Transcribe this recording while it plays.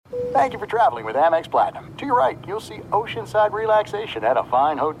Thank you for traveling with Amex Platinum. To your right, you'll see oceanside relaxation at a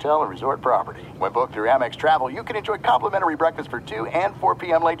fine hotel and resort property. When booked through Amex Travel, you can enjoy complimentary breakfast for 2 and 4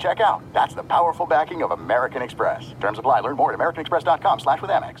 p.m. late checkout. That's the powerful backing of American Express. Terms apply. Learn more at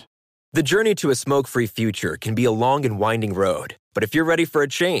americanexpress.com/withAmex. The journey to a smoke-free future can be a long and winding road. But if you're ready for a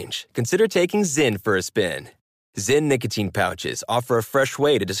change, consider taking Zyn for a spin. Zyn nicotine pouches offer a fresh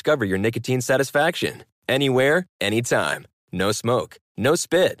way to discover your nicotine satisfaction. Anywhere, anytime. No smoke, no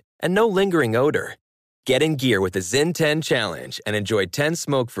spit, and no lingering odor. Get in gear with the Zyn 10 Challenge and enjoy 10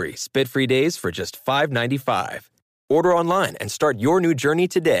 smoke-free, spit-free days for just $5.95. Order online and start your new journey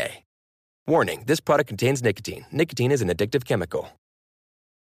today. Warning, this product contains nicotine. Nicotine is an addictive chemical.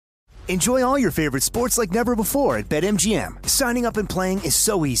 Enjoy all your favorite sports like never before at BetMGM. Signing up and playing is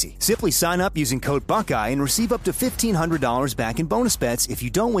so easy. Simply sign up using code Buckeye and receive up to $1,500 back in bonus bets if you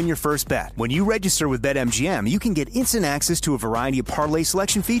don't win your first bet. When you register with BetMGM, you can get instant access to a variety of parlay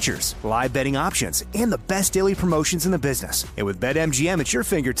selection features, live betting options, and the best daily promotions in the business. And with BetMGM at your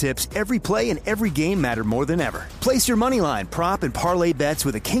fingertips, every play and every game matter more than ever. Place your moneyline, prop, and parlay bets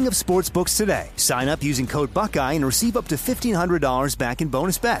with the king of sportsbooks today. Sign up using code Buckeye and receive up to $1,500 back in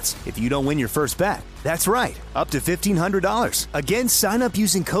bonus bets if you don't win your first bet. That's right, up to $1,500. Again, sign up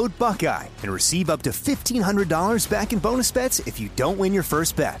using code Buckeye and receive up to $1,500 back in bonus bets if you don't win your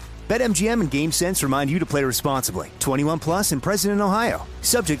first bet. BetMGM and GameSense remind you to play responsibly. 21 plus and present in Ohio.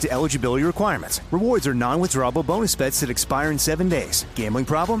 Subject to eligibility requirements. Rewards are non-withdrawable bonus bets that expire in 7 days. Gambling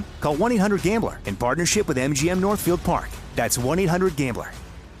problem? Call 1-800-GAMBLER in partnership with MGM Northfield Park. That's 1-800-GAMBLER.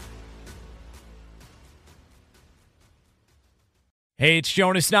 Hey, it's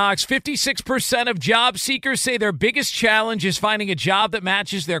Jonas Knox. 56% of job seekers say their biggest challenge is finding a job that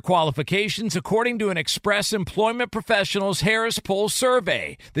matches their qualifications, according to an Express Employment Professionals Harris Poll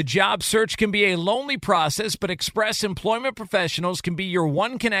survey. The job search can be a lonely process, but Express Employment Professionals can be your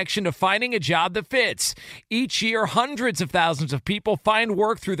one connection to finding a job that fits. Each year, hundreds of thousands of people find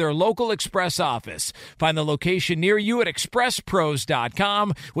work through their local Express office. Find the location near you at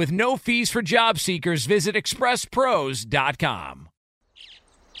expresspros.com. With no fees for job seekers, visit expresspros.com.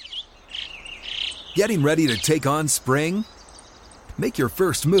 Getting ready to take on spring? Make your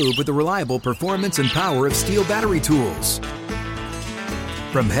first move with the reliable performance and power of Steel battery tools.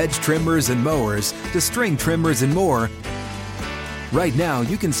 From hedge trimmers and mowers to string trimmers and more, right now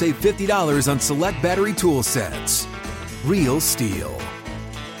you can save $50 on select battery tool sets. Real Steel.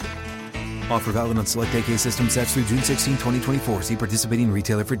 Offer valid on select AK system sets through June 16, 2024. See participating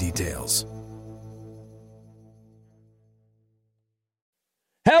retailer for details.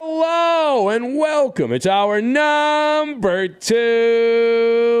 Hello and welcome. It's hour number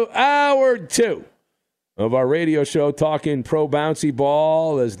 2 of our radio show talking pro bouncy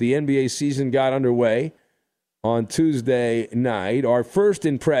ball as the NBA season got underway on Tuesday night. Our first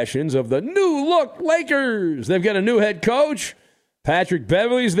impressions of the new look Lakers. They've got a new head coach. Patrick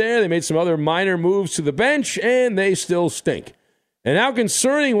Beverley's there. They made some other minor moves to the bench, and they still stink. And how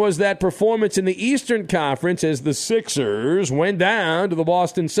concerning was that performance in the Eastern Conference as the Sixers went down to the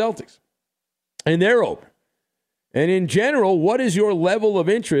Boston Celtics in their opener? And in general, what is your level of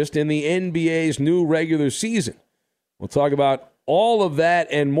interest in the NBA's new regular season? We'll talk about all of that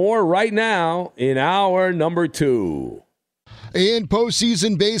and more right now in hour number 2. In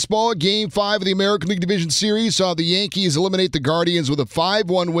postseason baseball, Game 5 of the American League Division Series saw the Yankees eliminate the Guardians with a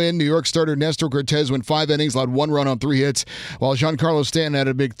 5-1 win. New York starter Nestor Cortez went 5 innings, allowed 1 run on 3 hits, while Giancarlo Stanton had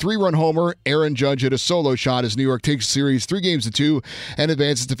a big 3-run homer. Aaron Judge hit a solo shot as New York takes the series 3-2 and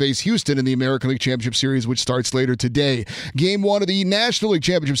advances to face Houston in the American League Championship Series, which starts later today. Game 1 of the National League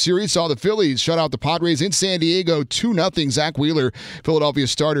Championship Series saw the Phillies shut out the Padres in San Diego 2-0. Zach Wheeler, Philadelphia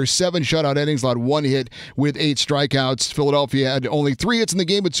starter, 7 shutout innings, allowed 1 hit with 8 strikeouts. Philadelphia had only 3 hits in the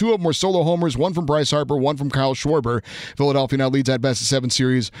game, but 2 of them were solo homers, 1 from Bryce Harper, 1 from Kyle Schwarber. Philadelphia now leads that best-of-7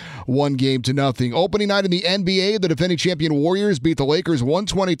 series 1-0. Opening night in the NBA, the defending champion Warriors beat the Lakers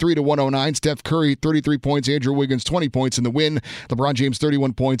 123-109. Steph Curry, 33 points. Andrew Wiggins, 20 points in the win. LeBron James,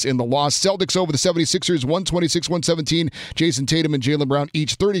 31 points in the loss. Celtics over the 76ers, 126-117. Jason Tatum and Jaylen Brown,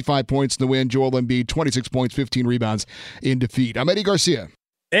 each 35 points in the win. Joel Embiid, 26 points, 15 rebounds in defeat. I'm Eddie Garcia.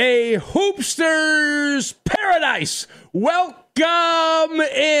 A Hoopster's Paradise. Welcome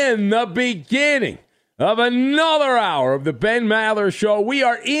in the beginning of another hour of the Ben Maller Show. We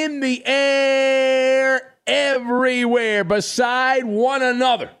are in the air everywhere beside one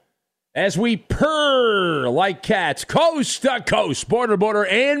another as we purr like cats, coast to coast, border to border,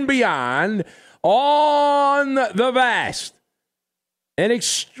 and beyond on the vast and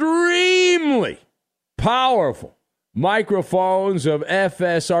extremely powerful microphones of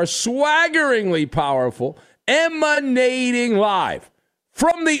FSR, swaggeringly powerful, emanating live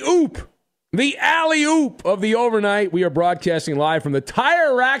From the oop, the alley-oop of the overnight, we are broadcasting live from the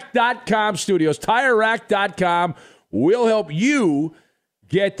TireRack.com studios. TireRack.com will help you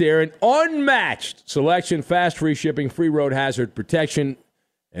get there. An unmatched selection, fast free shipping, free road hazard protection,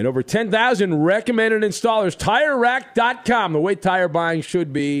 and over 10,000 recommended installers. TireRack.com, the way tire buying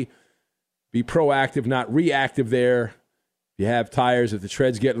should be. Be proactive, not reactive there. If you have tires, if the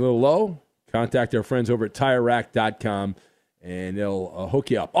tread's getting a little low, contact our friends over at TireRack.com, and they'll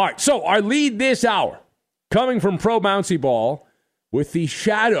hook you up. All right, so our lead this hour, coming from Pro Bouncy Ball, with the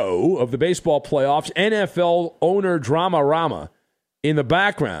shadow of the baseball playoffs, NFL owner drama-rama in the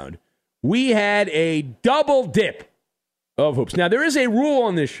background, we had a double dip of hoops. Now, there is a rule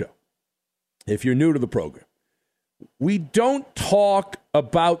on this show, if you're new to the program. We don't talk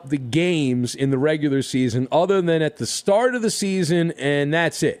about the games in the regular season other than at the start of the season, and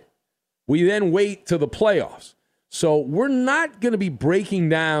that's it. We then wait till the playoffs. So we're not going to be breaking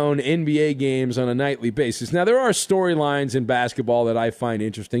down NBA games on a nightly basis. Now, there are storylines in basketball that I find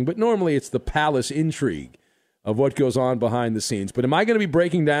interesting, but normally it's the palace intrigue of what goes on behind the scenes. But am I going to be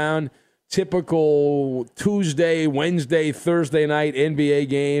breaking down typical Tuesday, Wednesday, Thursday night NBA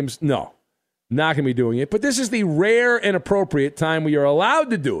games? No. Not going to be doing it. But this is the rare and appropriate time we are allowed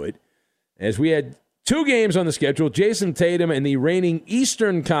to do it, as we had two games on the schedule. Jason Tatum and the reigning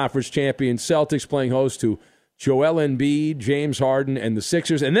Eastern Conference champion Celtics playing host to Joel Embiid, James Harden, and the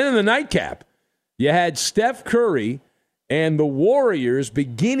Sixers. And then in the nightcap, you had Steph Curry and the Warriors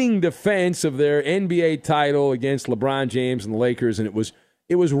beginning defense of their NBA title against LeBron James and the Lakers. And it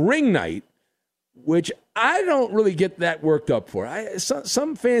was ring night, which I don't really get that worked up for.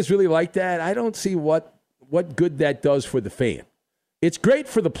 Some fans really like that. I don't see what good that does for the fan. It's great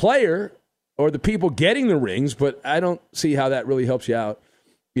for the player or the people getting the rings, but I don't see how that really helps you out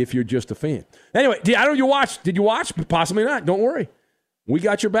if you're just a fan. Anyway, did you watch? Possibly not. Don't worry. We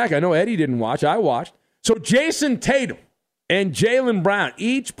got your back. I know Eddie didn't watch. I watched. So Jason Tatum and Jaylen Brown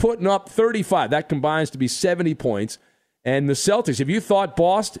each putting up 35. That combines to be 70 points. And the Celtics, if you thought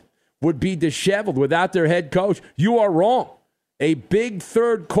Boston would be disheveled without their head coach, you are wrong. A big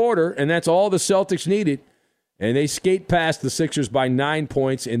third quarter, and that's all the Celtics needed. And they skate past the Sixers by 9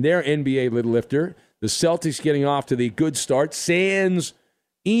 points in their NBA lid lifter. The Celtics getting off to the good start. Sans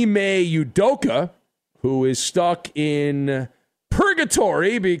Ime Udoka, who is stuck in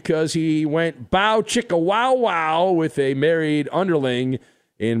purgatory because he went bow chicka wow wow with a married underling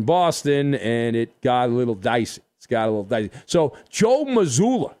in Boston, and it got a little dicey. So Joe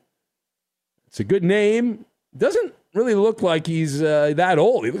Mazzulla, it's a good name. Doesn't really look like he's that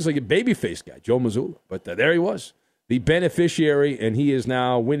old. He looks like a baby-faced guy, Joe Mazzulla. But there he was, the beneficiary, and he is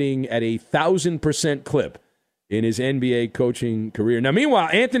now winning at 1,000% clip in his NBA coaching career. Now, meanwhile,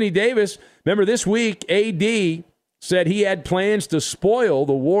 Anthony Davis, remember this week, AD said he had plans to spoil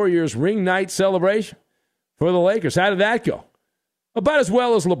the Warriors' ring night celebration for the Lakers. How did that go? About as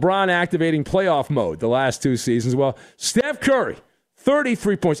well as LeBron activating playoff mode the last two seasons. Well, Steph Curry,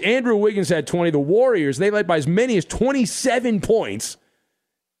 33 points. Andrew Wiggins had 20. The Warriors, they led by as many as 27 points,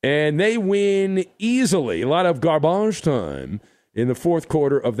 and they win easily. A lot of garbage time in the fourth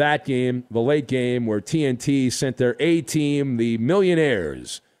quarter of that game, the late game where TNT sent their A-team, the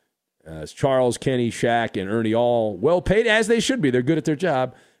Millionaires, Charles, Kenny, Shaq, and Ernie, all well paid, as they should be. They're good at their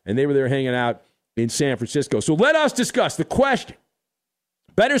job, and they were there hanging out in San Francisco. So let us discuss the question.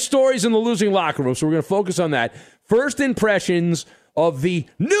 Better stories in the losing locker room, so we're going to focus on that. First impressions of the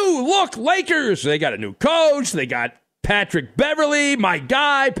new look Lakers. They got a new coach. They got Patrick Beverley, my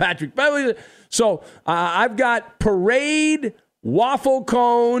guy, Patrick Beverley. So I've got Parade, Waffle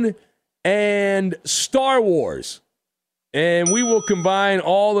Cone, and Star Wars. And we will combine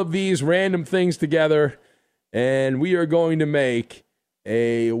all of these random things together, and we are going to make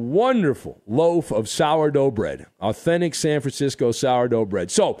a wonderful loaf of sourdough bread. Authentic San Francisco sourdough bread.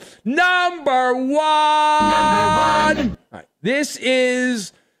 So, number one. All right, this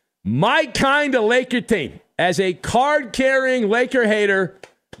is my kind of Laker team. As a card-carrying Laker hater,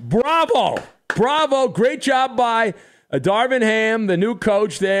 bravo. Bravo. Great job by Darvin Ham, the new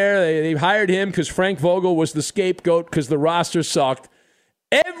coach there. They hired him because Frank Vogel was the scapegoat because the roster sucked.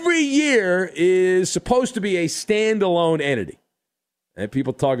 Every year is supposed to be a standalone entity. And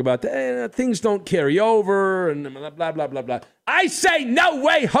people talk about things don't carry over and blah, blah, blah, blah, blah. I say no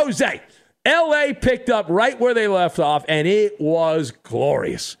way, Jose. L.A. picked up right where they left off, and it was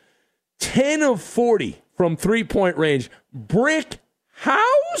glorious. 10 of 40 from three-point range. Brick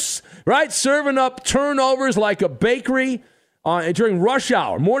house, right? Serving up turnovers like a bakery during rush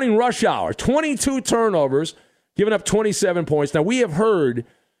hour, morning rush hour. 22 turnovers, giving up 27 points. Now, we have heard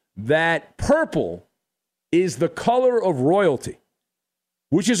that purple is the color of royalty.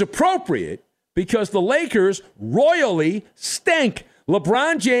 which is appropriate because the Lakers royally stink.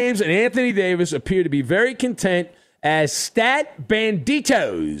 LeBron James and Anthony Davis appear to be very content as stat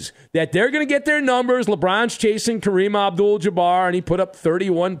banditos, that they're going to get their numbers. LeBron's chasing Kareem Abdul-Jabbar, and he put up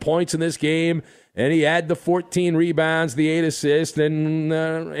 31 points in this game, and he had the 14 rebounds, the 8 assists. And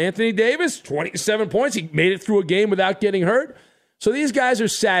Anthony Davis, 27 points. He made it through a game without getting hurt. So these guys are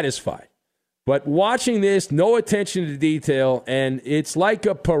satisfied. But watching this, no attention to detail, and it's like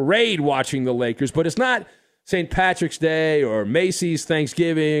a parade watching the Lakers, but it's not St. Patrick's Day or Macy's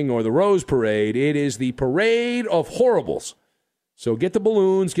Thanksgiving or the Rose Parade. It is the parade of horribles. So get the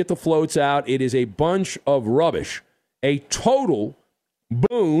balloons, get the floats out. It is a bunch of rubbish, a total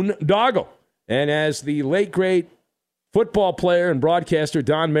boondoggle. And as the late, great football player and broadcaster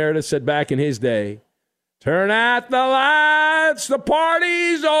Don Meredith said back in his day, turn out the lights, the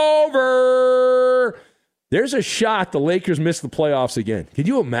party's over. There's a shot the Lakers missed the playoffs again. Can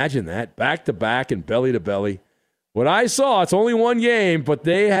you imagine that? Back-to-back and belly-to-belly. What I saw, it's only one game, but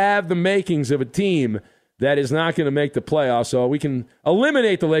they have the makings of a team that is not going to make the playoffs. So we can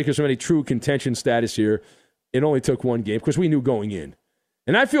eliminate the Lakers from any true contention status here. It only took one game because we knew going in.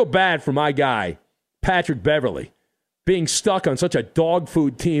 And I feel bad for my guy, Patrick Beverley, being stuck on such a dog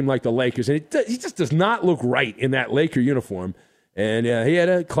food team like the Lakers. And he just does not look right in that Laker uniform. And he had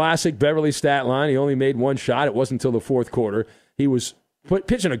a classic Beverly stat line. He only made one shot. It wasn't until the fourth quarter. He was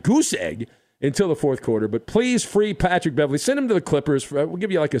pitching a goose egg until the fourth quarter. But please free Patrick Beverley. Send him to the Clippers. We'll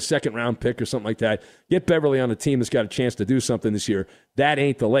give you like a second-round pick or something like that. Get Beverley on a team that's got a chance to do something this year. That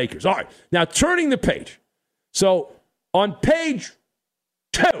ain't the Lakers. All right, now turning the page. So on page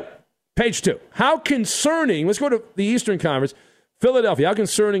two, how concerning, let's go to the Eastern Conference, Philadelphia, how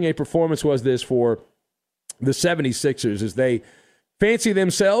concerning a performance was this for the 76ers as they fancy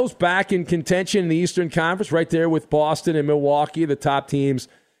themselves back in contention in the Eastern Conference, right there with Boston and Milwaukee, the top teams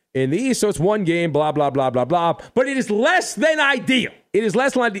in the East. So it's one game, blah, blah, blah, blah, blah. But it is less than ideal. It is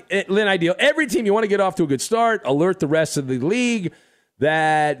less than ideal. Every team, you want to get off to a good start, alert the rest of the league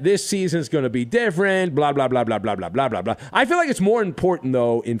that this season is going to be different, blah, blah, blah, blah, blah, blah, blah, blah, blah. I feel like it's more important,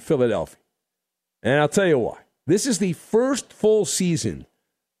 though, in Philadelphia. And I'll tell you why. This is the first full season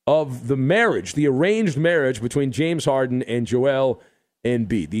of the marriage, the arranged marriage between James Harden and Joel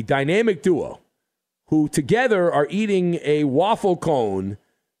Embiid, the dynamic duo who together are eating a waffle cone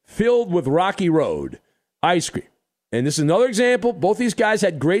filled with Rocky Road ice cream. And this is another example. Both these guys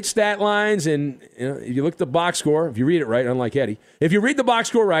had great stat lines, and if you look at the box score, if you read it right, unlike Eddie, if you read the box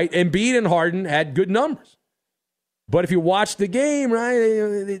score right, Embiid and Harden had good numbers. But if you watch the game,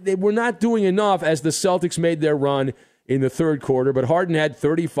 right, they were not doing enough as the Celtics made their run in the third quarter. But Harden had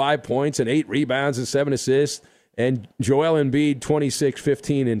 35 points and 8 rebounds and 7 assists. And Joel Embiid, 26,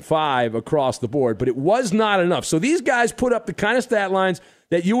 15, and 5 across the board. But it was not enough. So these guys put up the kind of stat lines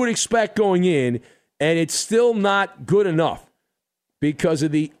that you would expect going in, and it's still not good enough because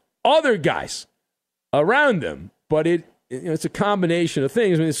of the other guys around them. But it's a combination of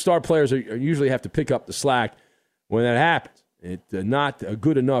things. I mean, the star players usually have to pick up the slack when that happens. It's not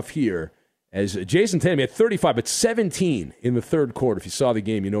good enough here. As Jason Tatum had 35, but 17 in the third quarter. If you saw the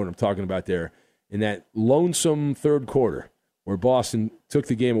game, you know what I'm talking about there. In that lonesome third quarter where Boston took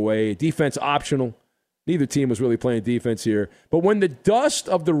the game away. Defense optional. Neither team was really playing defense here. But when the dust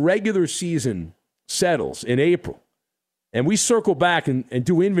of the regular season settles in April, and we circle back and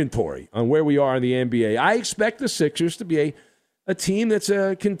do inventory on where we are in the NBA, I expect the Sixers to be a team that's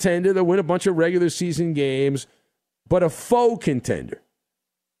a contender. They'll win a bunch of regular season games, but a faux contender.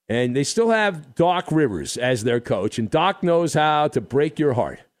 And they still have Doc Rivers as their coach, and Doc knows how to break your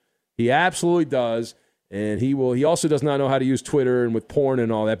heart. He absolutely does, and he also does not know how to use Twitter and with porn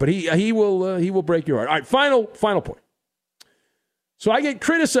and all that. But he will break your heart. All right, final point. So I get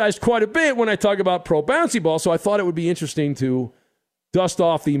criticized quite a bit when I talk about pro bouncy ball. So I thought it would be interesting to dust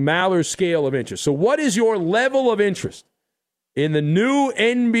off the Maller scale of interest. So what is your level of interest in the new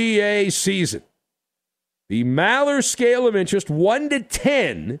NBA season? The Maller scale of interest, 1 to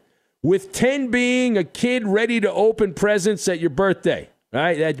 10, with 10 being a kid ready to open presents at your birthday.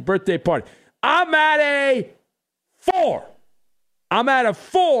 Right, at your birthday party. I'm at a 4. I'm at a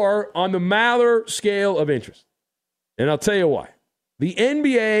 4 on the Maller scale of interest. And I'll tell you why. The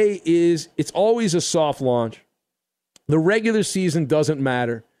NBA it's always a soft launch. The regular season doesn't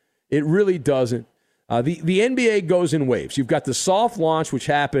matter. It really doesn't. The NBA goes in waves. You've got the soft launch, which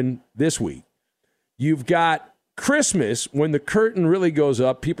happened this week. You've got Christmas, when the curtain really goes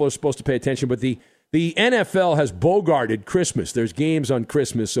up. People are supposed to pay attention, but the NFL has bogarted Christmas. There's games on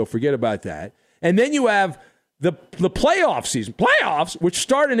Christmas, so forget about that. And then you have the playoff season, which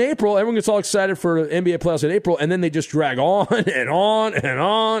start in April, everyone gets all excited for NBA playoffs in April, and then they just drag on and on and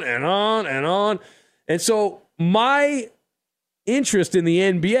on and on and on. And so my interest in the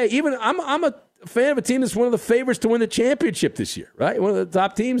NBA, even I'm a fan of a team that's one of the favorites to win the championship this year, right? One of the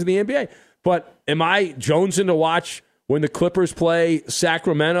top teams in the NBA. But am I jonesing to watch when the Clippers play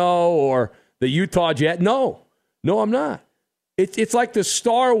Sacramento or the Utah Jazz? No, I'm not. It's like the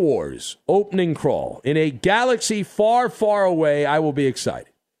Star Wars opening crawl. In a galaxy far, far away, I will be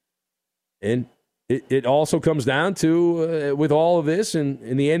excited. And it also comes down to, with all of this, and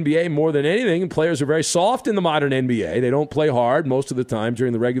in the NBA more than anything, players are very soft in the modern NBA. They don't play hard most of the time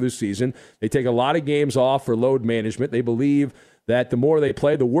during the regular season. They take a lot of games off for load management. They believe that the more they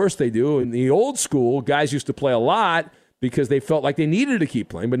play, the worse they do. In the old school, guys used to play a lot because they felt like they needed to keep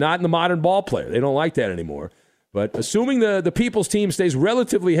playing, but not in the modern ball player. They don't like that anymore. But assuming the people's team stays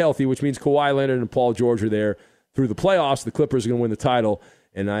relatively healthy, which means Kawhi Leonard and Paul George are there through the playoffs, the Clippers are going to win the title.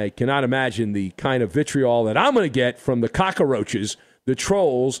 And I cannot imagine the kind of vitriol that I'm going to get from the cockroaches, the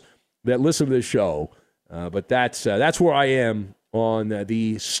trolls that listen to this show. But that's where I am on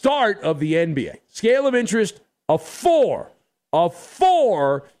the start of the NBA. Scale of interest, a 4 on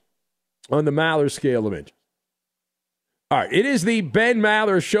the Maller scale of interest. All right, it is the Ben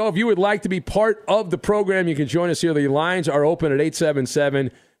Maller Show. If you would like to be part of the program, you can join us here. The lines are open at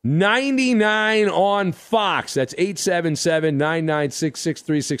 877-99 on Fox. That's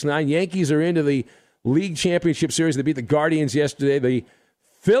 877-996-6369. Yankees are into the League Championship Series. They beat the Guardians yesterday. The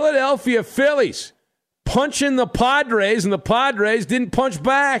Philadelphia Phillies punching the Padres, and the Padres didn't punch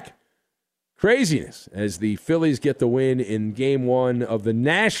back. Craziness as the Phillies get the win in Game 1 of the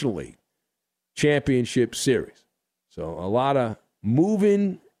National League Championship Series. So a lot of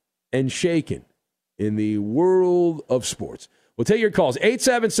moving and shaking in the world of sports. We'll take your calls.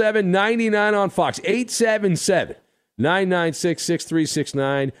 877-99 on Fox.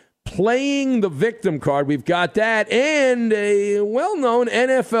 877-996-6369. Playing the victim card. We've got that. And a well-known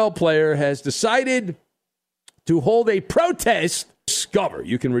NFL player has decided to hold a protest. Discover.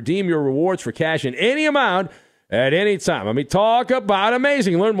 You can redeem your rewards for cash in any amount at any time. I mean, talk about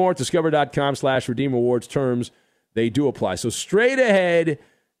amazing. Learn more at discover.com/redeem rewards. Terms, they do apply. So straight ahead,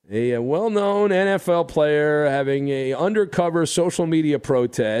 a well-known NFL player having a undercover social media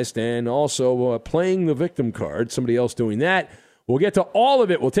protest and also playing the victim card, somebody else doing that. We'll get to all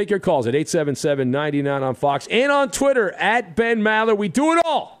of it. We'll take your calls at 877-99 on Fox and on Twitter at Ben Maller. We do it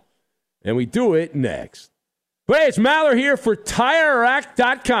all, and we do it next. But hey, it's Maller here for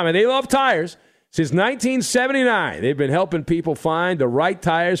TireRack.com, and they love tires. Since 1979, they've been helping people find the right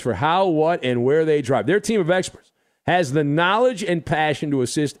tires for how, what, and where they drive. Their team of experts has the knowledge and passion to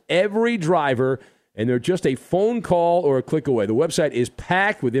assist every driver, and they're just a phone call or a click away. The website is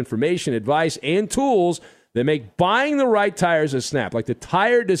packed with information, advice, and tools that make buying the right tires a snap, like the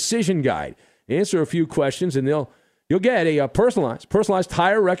Tire Decision Guide. Answer a few questions, and you'll get a personalized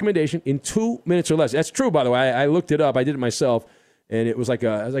tire recommendation in 2 minutes or less. That's true, by the way. I looked it up. I did it myself, and it was like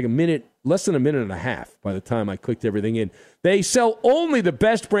a minute, less than a minute and a half by the time I clicked everything in. They sell only the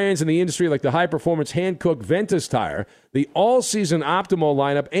best brands in the industry, like the high-performance hand-cooked Ventus tire, the all-season Optimo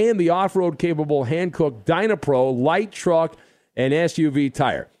lineup, and the off-road capable hand-cooked Dynapro light truck and SUV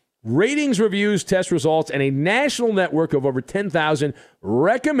tire. Ratings, reviews, test results, and a national network of over 10,000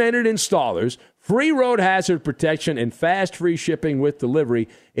 recommended installers, free road hazard protection, and fast free shipping with delivery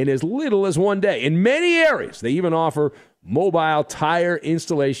in as little as 1 day. In many areas, they even offer mobile tire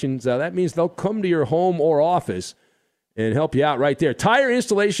installations. That means they'll come to your home or office and help you out right there. Tire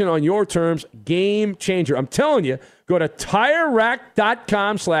installation on your terms, game changer. I'm telling you, go to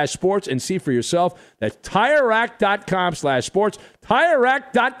TireRack.com/sports and see for yourself. That's TireRack.com/sports.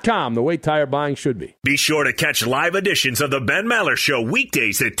 TireRack.com, the way tire buying should be. Be sure to catch live editions of the Ben Maller Show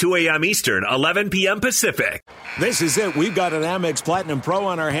weekdays at 2 a.m. Eastern, 11 p.m. Pacific. This is it. We've got an Amex Platinum Pro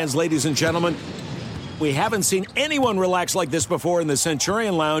on our hands, ladies and gentlemen. We haven't seen anyone relax like this before in the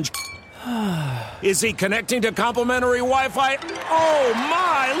Centurion Lounge. Is he connecting to complimentary Wi-Fi? Oh,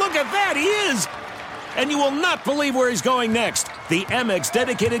 my! Look at that! He is! And you will not believe where he's going next. The Amex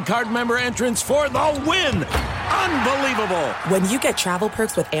dedicated card member entrance for the win! Unbelievable! When you get travel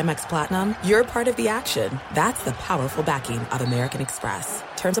perks with Amex Platinum, you're part of the action. That's the powerful backing of American Express.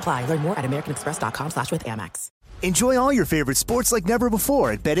 Terms apply. Learn more at americanexpress.com/withAmex. Enjoy all your favorite sports like never before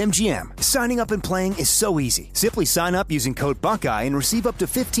at BetMGM. Signing up and playing is so easy. Simply sign up using code Buckeye and receive up to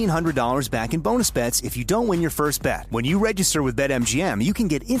 $1,500 back in bonus bets if you don't win your first bet. When you register with BetMGM, you can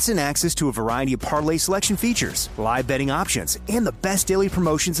get instant access to a variety of parlay selection features, live betting options, and the best daily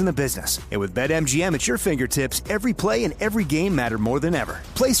promotions in the business. And with BetMGM at your fingertips, every play and every game matter more than ever.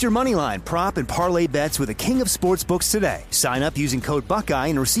 Place your moneyline, prop, and parlay bets with the king of sportsbooks today. Sign up using code Buckeye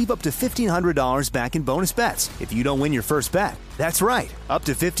and receive up to $1,500 back in bonus bets if you don't win your first bet. That's right, up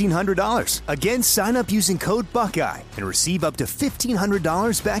to $1,500. Again, sign up using code Buckeye and receive up to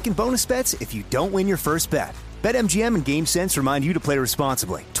 $1,500 back in bonus bets if you don't win your first bet. BetMGM and GameSense remind you to play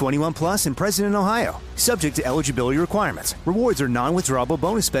responsibly. 21 plus and present in Ohio. Subject to eligibility requirements. Rewards are non-withdrawable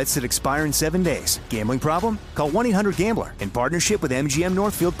bonus bets that expire in 7 days. Gambling problem? Call 1-800-GAMBLER in partnership with MGM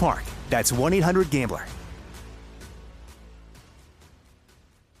Northfield Park. That's 1-800-GAMBLER.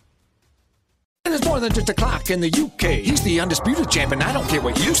 There's more than just a clock in the UK. He's the undisputed champion. I don't care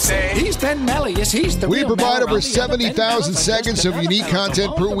what you say. He's Ben Maller. Yes, he's the We real provide Maller. over 70,000 seconds of unique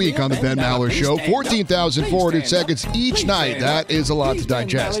content per week on the Ben Maller Show. 14,400 seconds each night. That is a lot to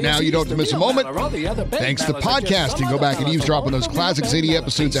digest. Now you don't have to miss a moment. Thanks to podcasting. Go back and eavesdrop on those classic Zany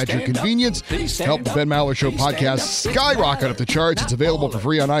episodes at your convenience. Help the Ben Maller Show podcast skyrocket up the charts. It's available for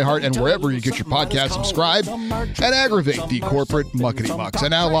free on iHeart and wherever you get your podcast. Subscribe and aggravate the corporate muckety mucks.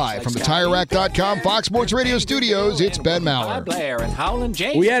 And now live from the TireRack.com Fox Sports Radio studios, it's Ben Maller.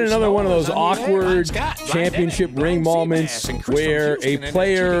 We had another one of those awkward championship ring moments where a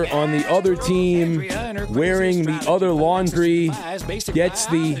player on the other team wearing the other laundry gets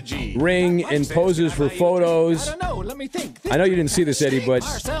the ring and poses for photos. I know you didn't see this, Eddie, but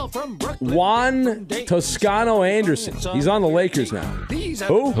Juan Toscano Anderson. He's on the Lakers now.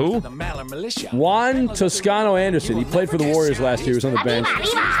 Who? Juan Toscano Anderson. He played for the Warriors last year. He was on the bench.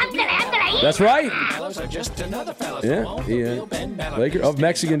 That's right. Yeah. Laker of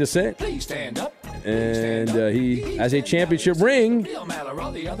Mexican descent. And he has a championship ring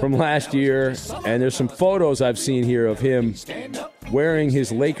from last year. And there's some photos I've seen here of him wearing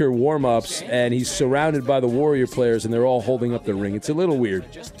his Laker warm-ups, and he's surrounded by the Warrior players, and they're all holding up the ring. It's a little weird.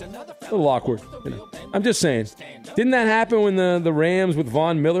 A little awkward. I'm just saying. Didn't that happen when the Rams with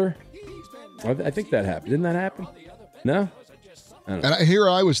Von Miller? I think that happened. Didn't that happen? No? And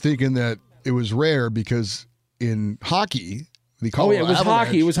I was thinking that it was rare because in hockey, the Colorado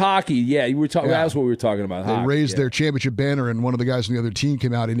Avalanche, it was hockey. Yeah, you were talking. Yeah. That's what we were talking about. They hockey, raised their championship banner, and one of the guys from the other team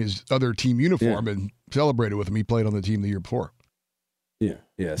came out in his other team uniform and celebrated with him. He played on the team the year before. Yeah.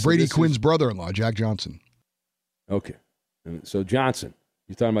 So Brady Quinn's brother-in-law, Jack Johnson. Okay, so Johnson.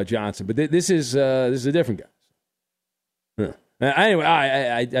 You're talking about Johnson, but this is a different guy. Anyway,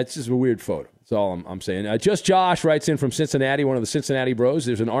 that's just a weird photo. That's all I'm saying. Just Josh writes in from Cincinnati, one of the Cincinnati bros.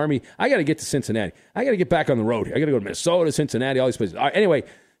 There's an Army. I got to get to Cincinnati. I got to get back on the road here. I got to go to Minnesota, Cincinnati, all these places. All right, anyway,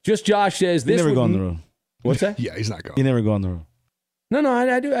 Just Josh says this. You never go on the road. What's that? Yeah, he's not going. You never go on the road. No,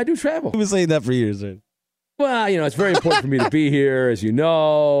 I do travel. We've been saying that for years, right? Well, it's very important for me to be here, as you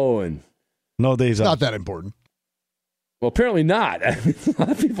know, and no days off. Not that important. Well, apparently not. A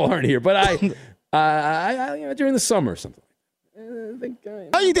lot of people aren't here, but I during the summer or something.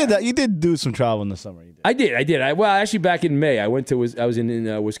 You did that. You did do some travel in the summer. You did. I did. Actually, back in May, I was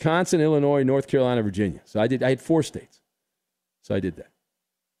in Wisconsin, Illinois, North Carolina, Virginia. So I had 4 states. So I did that.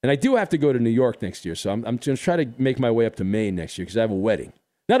 And I do have to go to New York next year. So I'm going to try to make my way up to Maine next year because I have a wedding.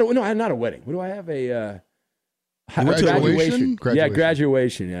 Not a wedding. What do I have? Graduation? Yeah,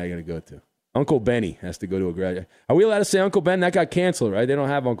 graduation. Yeah, I got to go to. Uncle Benny has to go to a graduation. Are we allowed to say Uncle Ben? That got canceled, right? They don't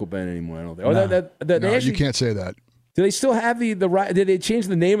have Uncle Ben anymore. I don't think. No, you can't say that. Do they still have the right? Did they change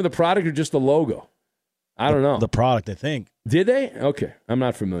the name of the product or just the logo? I don't know. The product, I think. Did they? Okay, I'm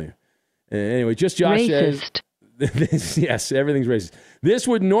not familiar. Anyway, just Josh says. Yes, everything's racist. This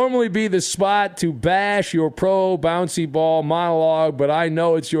would normally be the spot to bash your pro bouncy ball monologue, but I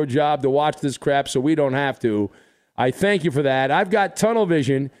know it's your job to watch this crap, so we don't have to. I thank you for that. I've got tunnel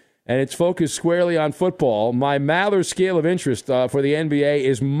vision, and it's focused squarely on football. My Maller scale of interest for the NBA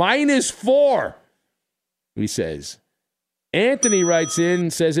is -4, he says. Anthony writes in,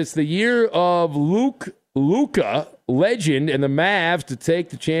 says it's the year of Luka, legend, and the Mavs to take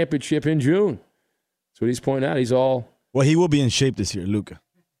the championship in June. That's what he's pointing out. He's all... Well, he will be in shape this year, Luka.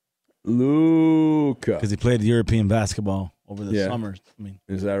 Because he played European basketball over the summer.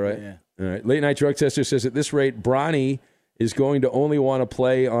 Is that right? Yeah. All right. Late Night Drug Tester says at this rate, Bronny is going to only want to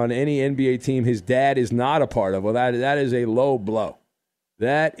play on any NBA team his dad is not a part of. Well, that is a low blow.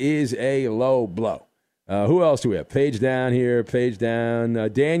 That is a low blow. Who else do we have? Page down here, page down.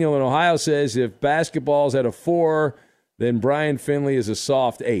 Daniel in Ohio says if basketball's at a 4, then Brian Finley is a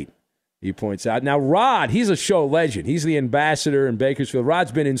soft 8. he points out. Now, Rod, he's a show legend. He's the ambassador in Bakersfield.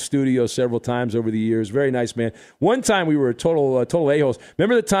 Rod's been in studio several times over the years. Very nice man. One time we were total a-holes.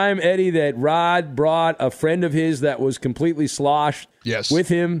 Remember the time, Eddie, that Rod brought a friend of his that was completely sloshed with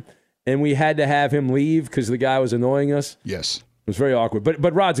him, and we had to have him leave because the guy was annoying us? Yes. It was very awkward.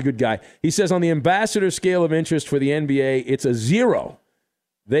 But Rod's a good guy. He says on the ambassador scale of interest for the NBA, it's a 0.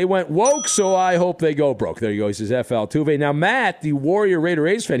 They went woke, so I hope they go broke. There you go. He says F. Altuve. Now, Matt, the Warrior Raider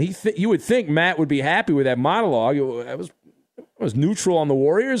A's fan, you would think Matt would be happy with that monologue. I was neutral on the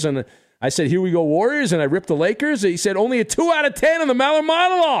Warriors, and I said, here we go, Warriors, and I ripped the Lakers. He said, only a 2 out of 10 on the Maller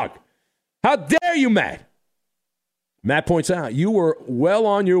monologue. How dare you, Matt? Matt points out, you were well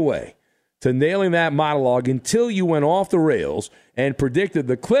on your way to nailing that monologue until you went off the rails and predicted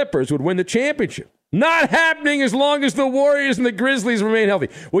the Clippers would win the championship. Not happening as long as the Warriors and the Grizzlies remain healthy.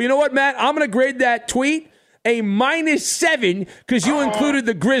 Well, you know what, Matt? I'm going to grade that tweet a -7 because you included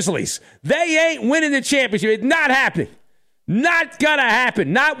the Grizzlies. They ain't winning the championship. It's not happening. Not going to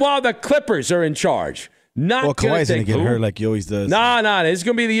happen. Not while the Clippers are in charge. Not Kawhi's going to get hurt like he always does. No. This is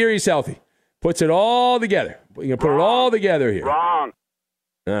going to be the year he's healthy. Puts it all together. You're going to put it all together here. Wrong.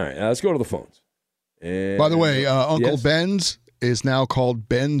 All right, let's go to the phones. And, by the way, Uncle Ben's is now called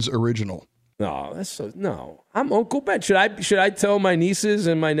Ben's Original. No, I'm Uncle Ben. Should I tell my nieces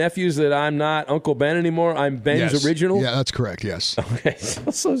and my nephews that I'm not Uncle Ben anymore? I'm Ben's Original? Yeah, that's correct, yes. Okay,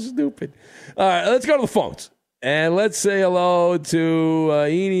 so stupid. All right, let's go to the phones. And let's say hello to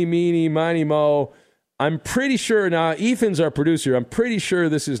Eeny, Meeny, Miny, Mo. I'm pretty sure, now Ethan's our producer, I'm pretty sure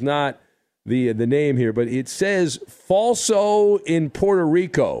this is not the name here, but it says Falso in Puerto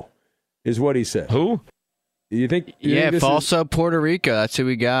Rico is what he said. Who? You think Falso, Puerto Rico. That's who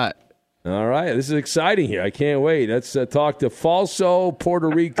we got. All right, this is exciting here. I can't wait. Let's talk to Falso, Puerto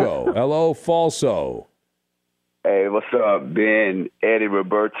Rico. Hello, Falso. Hey, what's up, Ben, Eddie,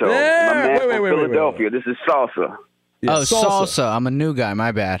 Roberto? My man from Philadelphia. This is Salsa. Yeah, Salsa. I'm a new guy.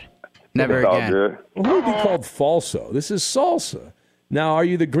 My bad. Never again. Well, who would be called Falso? This is Salsa. Now, are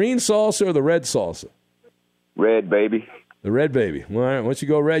you the green salsa or the red salsa? Red, baby. The red baby. Well, all right, once you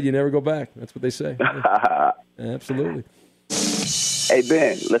go red, you never go back. That's what they say. Yeah. Absolutely. Hey,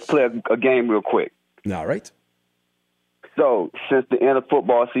 Ben, let's play a game real quick. All right. So, since the end of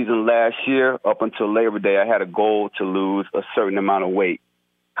football season last year, up until Labor Day, I had a goal to lose a certain amount of weight.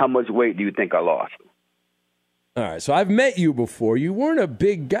 How much weight do you think I lost? All right, so I've met you before. You weren't a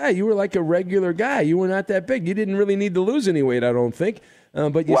big guy. You were like a regular guy. You were not that big. You didn't really need to lose any weight, I don't think.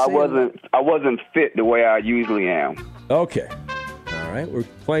 But you I wasn't fit the way I usually am. Okay. All right, we're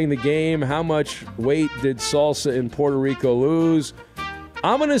playing the game. How much weight did Salsa in Puerto Rico lose?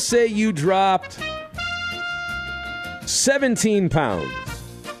 I'm going to say you dropped 17 pounds.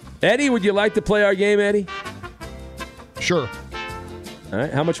 Eddie, would you like to play our game, Eddie? Sure. All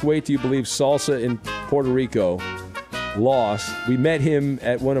right, how much weight do you believe Salsa in Puerto Rico lost? We met him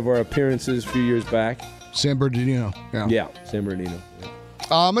at one of our appearances a few years back. San Bernardino. Yeah, San Bernardino. Yeah.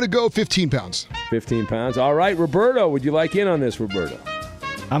 I'm going to go 15 pounds. 15 pounds. All right, Roberto, would you like in on this, Roberto?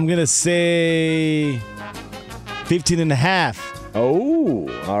 I'm going to say 15 and a half. Oh,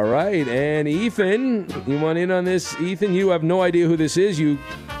 all right. And Ethan, you want in on this? Ethan, you have no idea who this is. You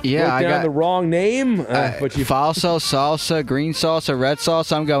wrote down the wrong name. But you Falso, salsa, green salsa, red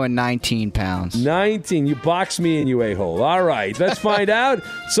salsa. I'm going 19 pounds. 19. You boxed me in, you a-hole. All right, let's find out.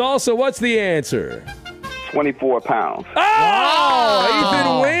 Salsa, what's the answer? 24 pounds. Oh,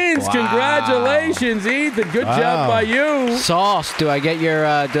 Ethan wins. Wow. Congratulations, Ethan. Good job by you. Sauce, do I get your,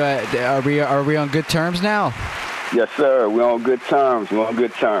 are we on good terms now? Yes, sir. We're on good terms. All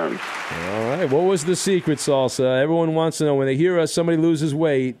right. What was the secret, Salsa? Everyone wants to know. When they hear us, somebody loses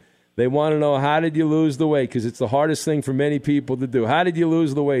weight, they want to know, how did you lose the weight? Because it's the hardest thing for many people to do. How did you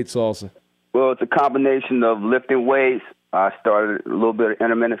lose the weight, Salsa? Well, it's a combination of lifting weights. I started a little bit of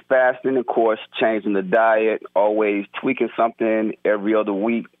intermittent fasting, of course, changing the diet, always tweaking something every other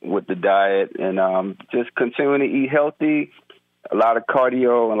week with the diet, and just continuing to eat healthy, a lot of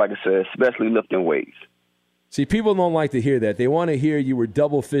cardio, and like I said, especially lifting weights. See, people don't like to hear that. They want to hear you were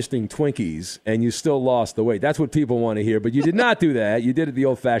double-fisting Twinkies and you still lost the weight. That's what people want to hear. But you did not do that. You did it the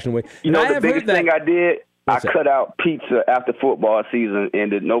old-fashioned way. You know, the biggest thing I did, I cut out pizza after football season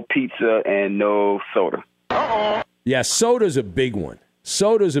and did no pizza and no soda. Yeah, soda's a big one.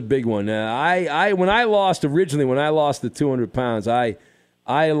 When I lost the 200 pounds, I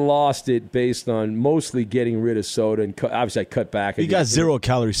lost it based on mostly getting rid of soda. And obviously, I cut back. You got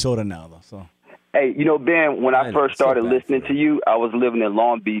 0-calorie soda now, though, so... Hey, you know, Ben, when I first started listening to you, I was living in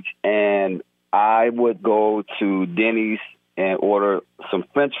Long Beach, and I would go to Denny's and order some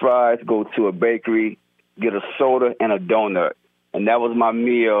French fries, go to a bakery, get a soda and a donut. and that was my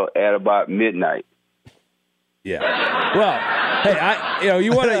meal at about midnight. Yeah. Well, hey,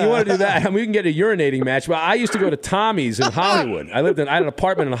 you want to do that? I mean, we can get a urinating match. But I used to go to Tommy's in Hollywood. I had an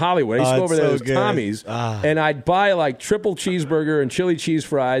apartment in Hollywood. I used to go over there to Tommy's, and I'd buy like triple cheeseburger and chili cheese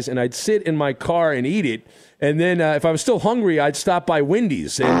fries, and I'd sit in my car and eat it. And then if I was still hungry, I'd stop by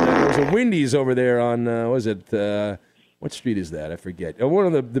Wendy's. And there was a Wendy's over there on what street is that? I forget. One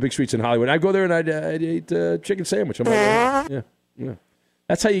of the big streets in Hollywood. I'd go there and I'd eat a chicken sandwich. Yeah.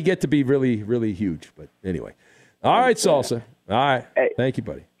 That's how you get to be really, really huge. But anyway. All right, Salsa. All right. Hey. Thank you,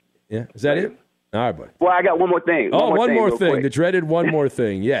 buddy. Yeah. Is that it? All right, buddy. Well, I got one more thing. One more thing. The dreaded one more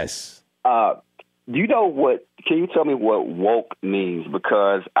thing. Yes. Do you know can you tell me what woke means?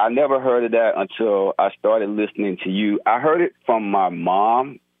 Because I never heard of that until I started listening to you. I heard it from my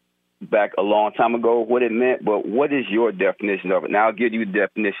mom back a long time ago, what it meant, but what is your definition of it? Now I'll give you the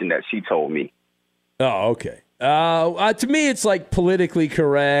definition that she told me. Oh, okay. To me, it's like politically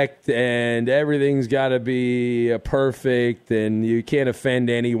correct, and everything's got to be perfect, and you can't offend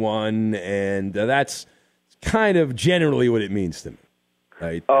anyone, and that's kind of generally what it means to me.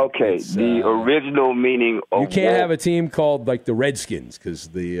 Right? Okay, the original meaning of you can't have a team called like the Redskins because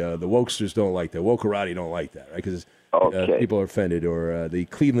the wokesters don't like that. Wokerati don't like that, right? Because people are offended, or the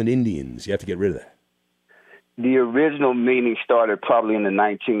Cleveland Indians. You have to get rid of that. The original meaning started probably in the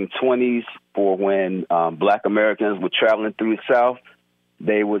 1920s for when black Americans were traveling through the South.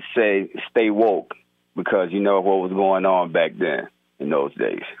 They would say, stay woke, because you know what was going on back then in those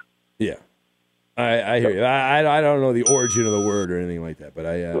days. Yeah. I hear you. I don't know the origin of the word or anything like that, but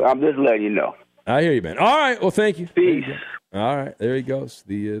I'm just letting you know. I hear you, man. All right. Well, thank you. Peace. All right. There he goes.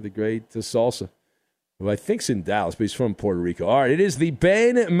 The great Salsa. Well, I think it's in Dallas, but he's from Puerto Rico. All right, it is the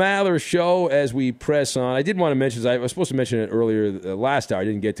Ben Maller Show as we press on. I did want to mention, I was supposed to mention it earlier last hour. I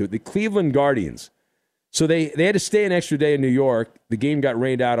didn't get to it. The Cleveland Guardians. So they had to stay an extra day in New York. The game got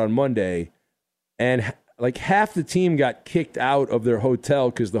rained out on Monday, and like half the team got kicked out of their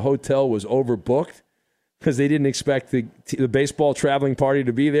hotel because the hotel was overbooked because they didn't expect the baseball traveling party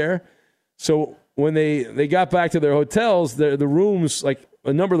to be there. So when they got back to their hotels, the rooms, like,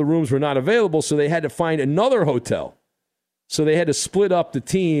 a number of the rooms were not available, so they had to find another hotel. So they had to split up the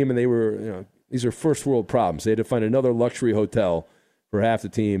team, and they were, these are first world problems. They had to find another luxury hotel for half the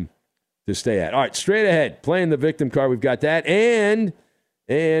team to stay at. All right, straight ahead, playing the victim card, we've got that, and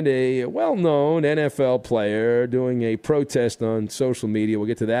a well-known NFL player doing a protest on social media. We'll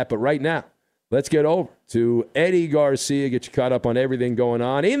get to that, but right now, let's get over to Eddie Garcia, get you caught up on everything going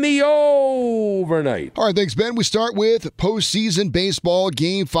on in the overnight. All right, thanks, Ben. We start with postseason baseball.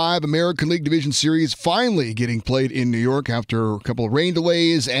 Game 5, American League Division Series finally getting played in New York after a couple of rain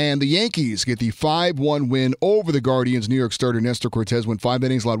delays, and the Yankees get the 5-1 win over the Guardians. New York starter Nestor Cortez went 5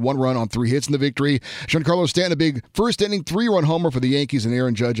 innings, allowed 1 run on 3 hits in the victory. Giancarlo Stanton, a big first-inning 3-run homer for the Yankees, and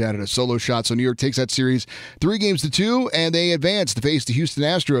Aaron Judge added a solo shot. So New York takes that series 3-2, and they advance to face the Houston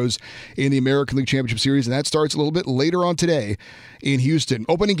Astros in the American League Championship Series, and that starts a little bit later on today in Houston.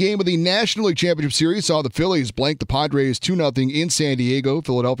 Opening game of the National League Championship Series saw the Phillies blank the Padres 2-0 in San Diego.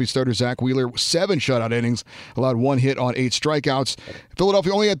 Philadelphia starter Zach Wheeler, 7 shutout innings, allowed 1 hit on 8 strikeouts.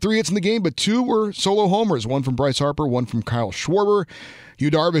 Philadelphia only had 3 hits in the game, but 2 were solo homers, 1 from Bryce Harper, 1 from Kyle Schwarber. Yu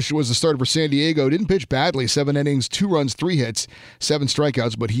Darvish was the starter for San Diego. Didn't pitch badly. 7 innings, 2 runs, 3 hits, 7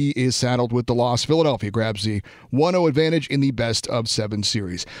 strikeouts, but he is saddled with the loss. Philadelphia grabs the 1-0 advantage in the best-of-7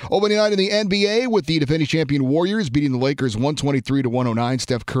 series. Opening night in the NBA with the defending champion Warriors beating the Lakers 123-109.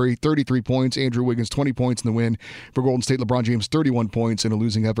 Steph Curry, 33 points. Andrew Wiggins, 20 points in the win for Golden State. LeBron James, 31 points in a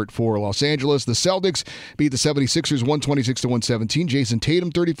losing effort for Los Angeles. The Celtics beat the 76ers 126-117. Jason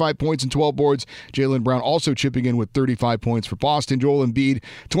Tatum, 35 points and 12 boards. Jaylen Brown also chipping in with 35 points for Boston. Joel Embiid,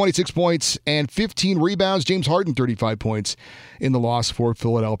 26 points and 15 rebounds. James Harden, 35 points in the loss for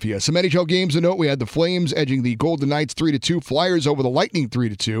Philadelphia. Some NHL games to note. We had the Flames edging the Golden Knights 3-2. Flyers over the Lightning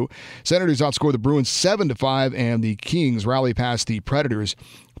 3-2. Senators outscored the Bruins 7-5. And the Kings rally past the Predators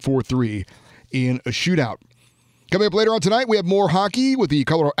 4-3 in a shootout. Coming up later on tonight, we have more hockey with the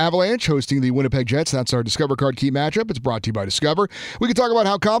Colorado Avalanche hosting the Winnipeg Jets. That's our Discover Card Key matchup. It's brought to you by Discover. We could talk about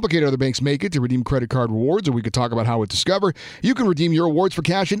how complicated other banks make it to redeem credit card rewards, or we could talk about how with Discover, you can redeem your rewards for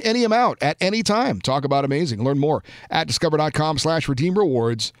cash in any amount at any time. Talk about amazing. Learn more at discover.com/redeem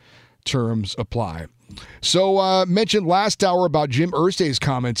rewards. Terms apply. So, mentioned last hour about Jim Irsay's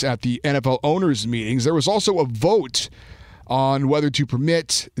comments at the NFL owners' meetings. There was also a vote on whether to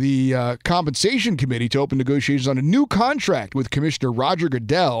permit the compensation committee to open negotiations on a new contract with Commissioner Roger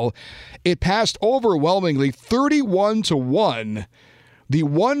Goodell. It passed overwhelmingly 31-1. The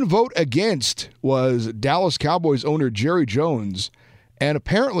one vote against was Dallas Cowboys owner Jerry Jones. And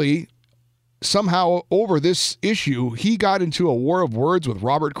apparently, somehow over this issue, he got into a war of words with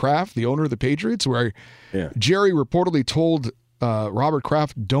Robert Kraft, the owner of the Patriots, where Jerry reportedly told Robert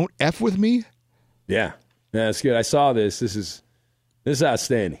Kraft, "Don't F with me." Yeah, that's good. I saw this. This is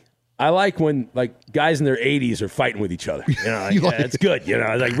outstanding. I like when guys in their 80s are fighting with each other. It's good.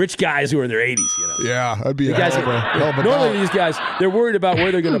 Like rich guys who are in their 80s. Yeah, that'd be normally these guys, they're worried about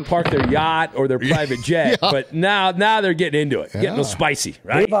where they're going to park their yacht or their private jet, but now they're getting into it, getting a little spicy,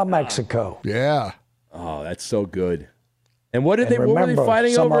 right? Viva Mexico. Yeah. Oh, that's so good. And what were they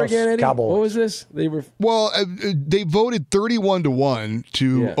fighting over again, Eddie? Cowboys. What was this? They voted 31-1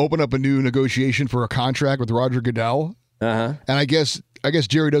 to open up a new negotiation for a contract with Roger Goodell. Uh-huh. And I guess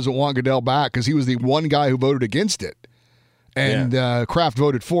Jerry doesn't want Goodell back because he was the one guy who voted against it. And Kraft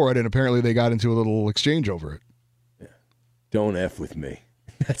voted for it, and apparently they got into a little exchange over it. Yeah. Don't F with me.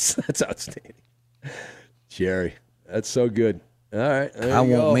 That's outstanding. Jerry, that's so good. All right. I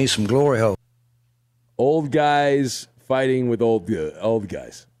want me some glory hole. Old guys fighting with old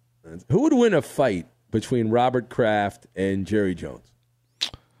guys. Who would win a fight between Robert Kraft and Jerry Jones?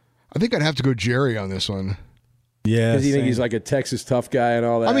 I think I'd have to go Jerry on this one. Yeah. Does he think he's like a Texas tough guy and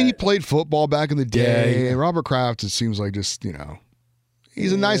all that? I mean, he played football back in the day. And Robert Kraft, it seems like just,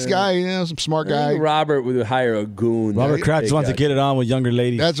 he's a nice guy, some smart guy. Robert would hire a goon. Robert Kraft wants to get it on with younger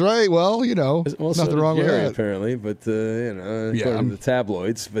ladies. That's right. Well, nothing wrong with Jerry, that. apparently, but, according to the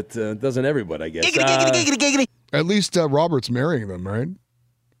tabloids, but doesn't everybody, I guess. At least Robert's marrying them, right?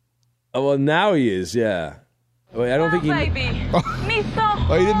 Oh, well, now he is, yeah. Wait, I don't think he...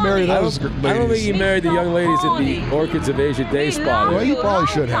 Oh, he didn't marry those ladies. I don't think he married the young ladies at the Orchids of Asia Day Spa. Well, he probably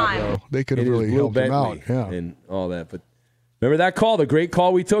should have, though. They could have really helped him out. Yeah. And all that. But remember that call, the great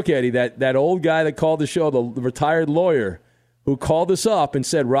call we took, Eddie, that old guy that called the show, the retired lawyer, who called us up and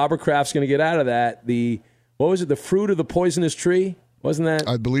said Robert Kraft's going to get out of that. What was it, the fruit of the poisonous tree? Wasn't that?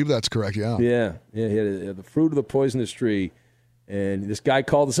 I believe that's correct, yeah. Yeah, he had the fruit of the poisonous tree. And this guy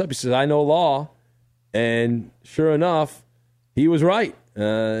called us up. He says, I know law. And sure enough, he was right.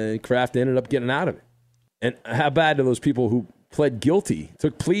 Kraft ended up getting out of it. And how bad do those people who pled guilty,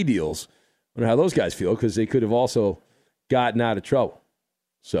 took plea deals, I wonder how those guys feel, because they could have also gotten out of trouble.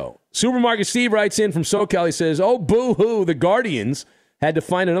 So, Supermarket Steve writes in from SoCal. He says, oh, boo-hoo, the Guardians had to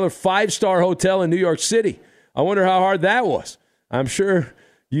find another 5-star hotel in New York City. I wonder how hard that was. I'm sure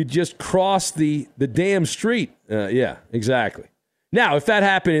you just crossed the damn street. Yeah, exactly. Now, if that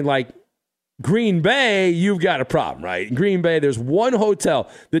happened in, Green Bay, you've got a problem, right? In Green Bay, there's one hotel.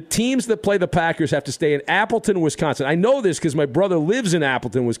 The teams that play the Packers have to stay in Appleton, Wisconsin. I know this because my brother lives in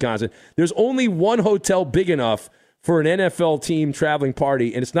Appleton, Wisconsin. There's only one hotel big enough for an NFL team traveling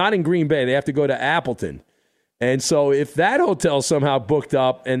party, and it's not in Green Bay. They have to go to Appleton. And so if that hotel somehow booked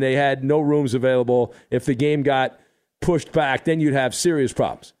up and they had no rooms available, if the game got pushed back, then you'd have serious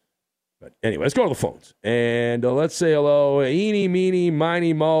problems. But anyway, let's go to the phones. And let's say hello. Eeny, meeny,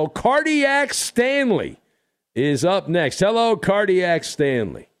 miny, mo. Cardiac Stanley is up next. Hello, Cardiac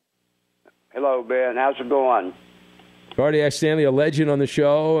Stanley. Hello, Ben. How's it going? Cardiac Stanley, a legend on the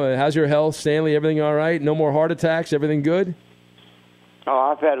show. How's your health, Stanley? Everything all right? No more heart attacks? Everything good?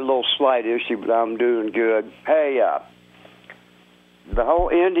 Oh, I've had a little slight issue, but I'm doing good. Hey, the whole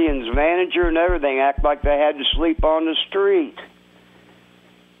Indians manager and everything act like they had to sleep on the street.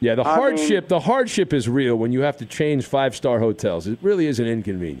 Yeah, the hardship is real when you have to change 5-star hotels. It really is an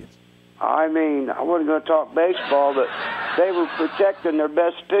inconvenience. I mean, I wasn't going to talk baseball, but they were protecting their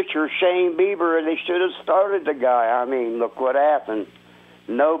best pitcher, Shane Bieber, and they should have started the guy. I mean, look what happened.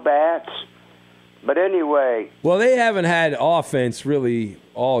 No bats. But anyway. Well, they haven't had offense really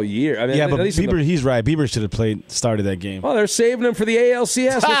all year. I mean, yeah, but Bieber, he's right. Bieber should have started that game. Well, they're saving him for the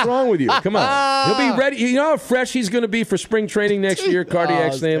ALCS. What's wrong with you? Come on. He'll be ready. You know how fresh he's going to be for spring training next year,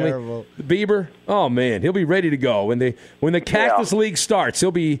 Cardiac Stanley? Terrible. Bieber? Oh, man. He'll be ready to go. When the Cactus League starts,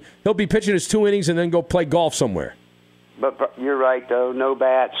 he'll be pitching his 2 innings and then go play golf somewhere. But you're right, though. No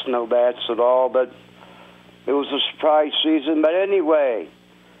bats at all. But it was a surprise season. But anyway,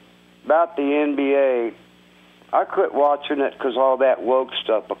 about the NBA, I quit watching it because all that woke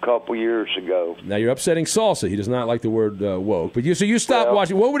stuff a couple years ago. Now you're upsetting Salsa. He does not like the word woke. But you stopped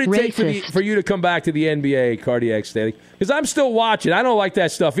watching. What would it take for you to come back to the NBA, Cardiac Stanley? Because I'm still watching. I don't like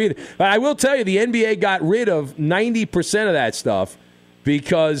that stuff either. But I will tell you, the NBA got rid of 90% of that stuff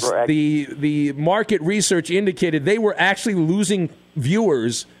because the market research indicated they were actually losing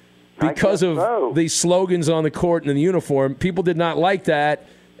viewers because of the slogans on the court and the uniform. People did not like that.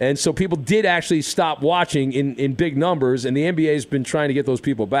 And so people did actually stop watching in big numbers, and the NBA has been trying to get those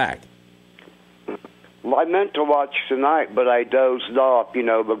people back. Well, I meant to watch tonight, but I dozed off,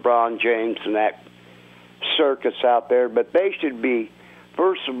 LeBron James and that circus out there. But they should be,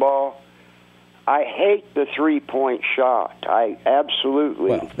 first of all, I hate the three-point shot. I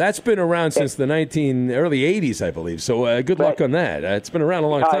absolutely. Well, that's been around since the early 80s, I believe. So good luck on that. It's been around a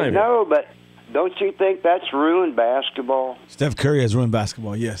long time. I know, but don't you think that's ruined basketball? Steph Curry has ruined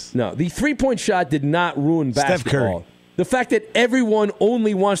basketball, yes. No, the three-point shot did not ruin basketball. Steph Curry. The fact that everyone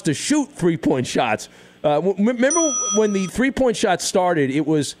only wants to shoot three-point shots. Remember when the three-point shot started, it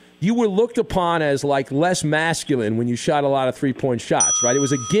was you were looked upon as like less masculine when you shot a lot of three-point shots, right? It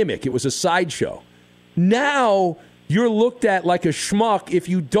was a gimmick. It was a sideshow. Now you're looked at like a schmuck if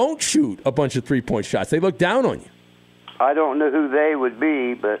you don't shoot a bunch of three-point shots. They look down on you. I don't know who they would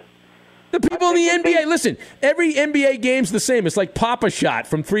be, but... The people in the NBA, listen, every NBA game's the same. It's like Papa Shot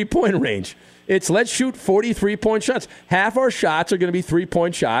from three-point range. It's let's shoot 40 three-point shots. Half our shots are going to be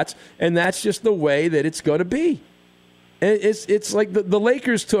three-point shots, and that's just the way that it's going to be. And it's like the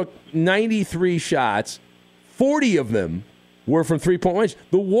Lakers took 93 shots, 40 of them were from three-point range.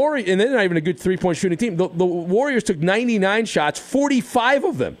 The Warriors, and they're not even a good three-point shooting team. The Warriors took 99 shots, 45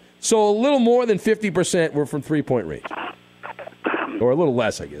 of them. So a little more than 50% were from three-point range. Or a little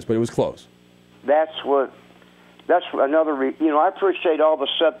less, I guess, but it was close. That's another I appreciate all the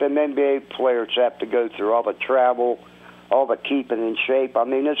stuff them NBA players have to go through, all the travel, all the keeping in shape. I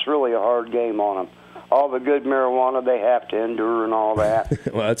mean, it's really a hard game on them. All the good marijuana they have to endure and all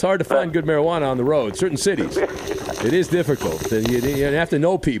that. Well, it's hard to find good marijuana on the road, certain cities. It is difficult. You have to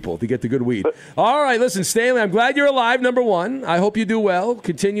know people to get the good weed. All right, listen, Stanley, I'm glad you're alive, number one. I hope you do well.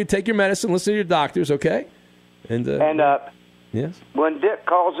 Continue, take your medicine, listen to your doctors, okay? And yes. When Dick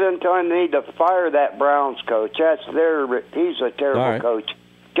calls in telling me to fire that Browns coach, he's a terrible coach.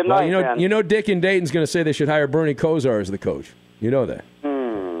 Good night, man. You know Dick in Dayton's going to say they should hire Bernie Kosar as the coach. You know that.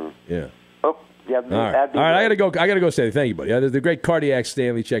 Yeah. Oh, yeah. All right, I gotta go, Stanley. Thank you, buddy. The great cardiac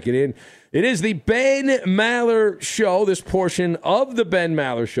Stanley checking in. It is the Ben Maller Show. This portion of the Ben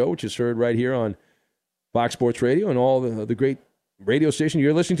Maller Show, which is heard right here on Fox Sports Radio and all the great radio station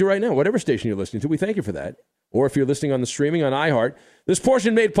you're listening to right now, whatever station you're listening to, we thank you for that. Or if you're listening on the streaming on iHeart. This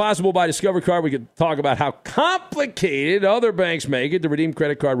portion made possible by Discover Card. We could talk about how complicated other banks make it to redeem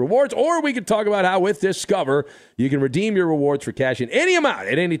credit card rewards, or we could talk about how with Discover you can redeem your rewards for cash in any amount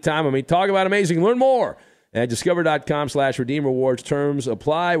at any time. I mean, talk about amazing. Learn more at discover.com/redeem rewards. Terms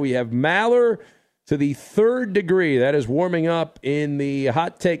apply. We have Maller to the third degree. That is warming up in the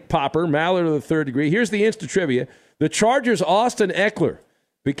hot take popper. Maller to the third degree. Here's the Insta trivia. The Chargers' Austin Eckler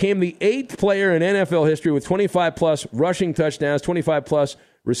became the 8th player in NFL history with 25-plus rushing touchdowns, 25-plus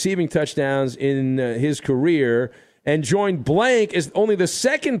receiving touchdowns in his career, and joined blank as only the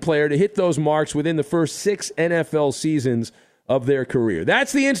second player to hit those marks within the first 6 NFL seasons of their career.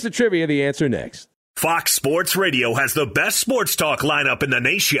 That's the Insta Trivia. The answer next. Fox Sports Radio has the best sports talk lineup in the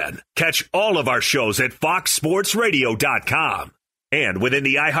nation. Catch all of our shows at foxsportsradio.com. And within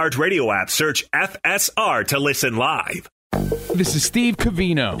the iHeartRadio app, search FSR to listen live. This is Steve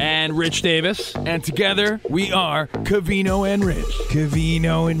Covino and Rich Davis, and together we are Covino and Rich.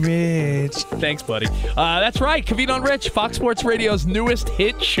 Covino and Rich. Thanks, buddy. That's right, Covino and Rich, Fox Sports Radio's newest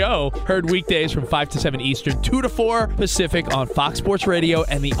hit show. Heard weekdays from 5 to 7 Eastern, 2 to 4 Pacific on Fox Sports Radio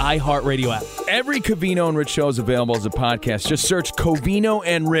and the iHeartRadio app. Every Covino and Rich show is available as a podcast. Just search Covino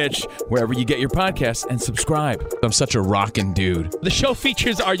and Rich wherever you get your podcasts and subscribe. I'm such a rockin' dude. The show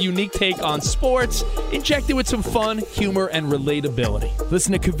features our unique take on sports, injected with some fun, humor, and relatability.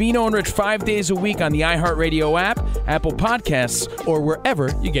 Listen to Covino and Rich 5 days a week on the iHeartRadio app, Apple Podcasts, or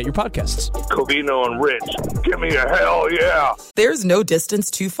wherever you get your podcasts. Covino and Rich, give me a hell yeah. There's no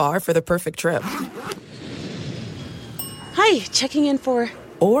distance too far for the perfect trip. Hi, checking in for...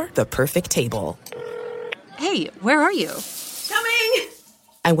 Or the perfect table. Hey, where are you? Coming!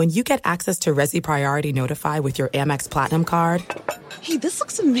 And when you get access to Resi Priority Notify with your Amex Platinum card... Hey, this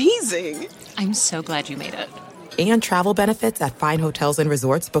looks amazing. I'm so glad you made it. And travel benefits at fine hotels and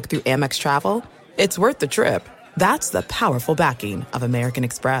resorts booked through Amex Travel, it's worth the trip. That's the powerful backing of American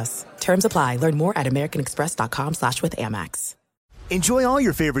Express. Terms apply. Learn more at americanexpress.com/withAmex. Enjoy all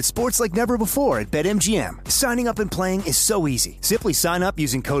your favorite sports like never before at BetMGM. Signing up and playing is so easy. Simply sign up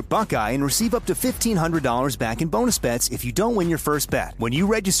using code Buckeye and receive up to $1,500 back in bonus bets if you don't win your first bet. When you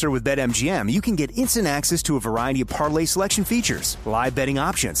register with BetMGM, you can get instant access to a variety of parlay selection features, live betting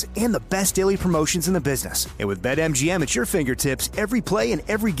options, and the best daily promotions in the business. And with BetMGM at your fingertips, every play and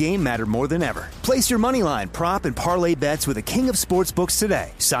every game matter more than ever. Place your moneyline, prop, and parlay bets with the king of sportsbooks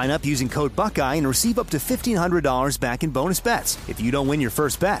today. Sign up using code Buckeye and receive up to $1,500 back in bonus bets if you don't win your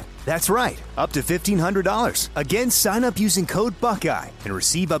first bet. That's right, up to $1,500. Again, sign up using code Buckeye and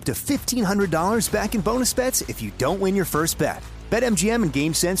receive up to $1,500 back in bonus bets if you don't win your first bet. BetMGM and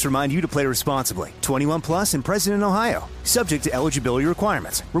GameSense remind you to play responsibly. 21 plus and present in Ohio. Subject to eligibility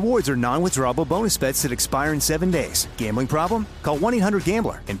requirements. Rewards are non-withdrawable bonus bets that expire in 7 days. Gambling problem? Call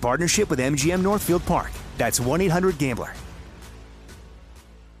 1-800-GAMBLER in partnership with MGM Northfield Park. That's 1-800-GAMBLER.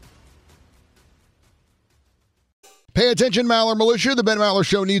 Pay attention, Maller Militia. The Ben Maller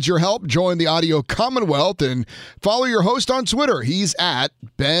Show needs your help. Join the audio commonwealth and follow your host on Twitter. He's at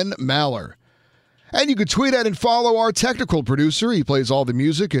Ben Maller. And you can tweet at and follow our technical producer. He plays all the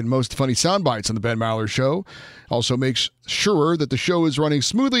music and most funny sound bites on the Ben Maller Show. Also makes sure that the show is running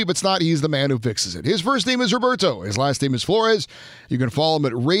smoothly. If it's not, he's the man who fixes it. His first name is Roberto. His last name is Flores. You can follow him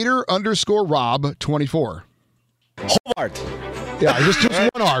at Raider_Rob24. Hobart. Yeah, just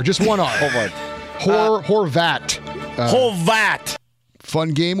one R. Just one R. Hobart. Horvat. Horvat. Fun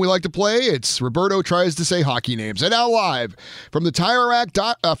game we like to play. It's Roberto tries to say hockey names. And now live from the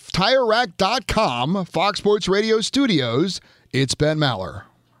TireRack.com Fox Sports Radio studios, it's Ben Maller.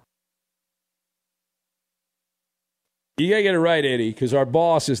 You got to get it right, Eddie, because our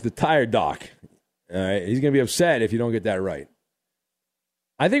boss is the tire doc. All right? He's going to be upset if you don't get that right.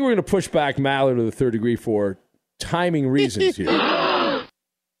 I think we're going to push back Maller to the third degree for timing reasons here.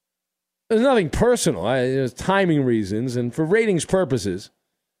 There's nothing personal. There's timing reasons and for ratings purposes.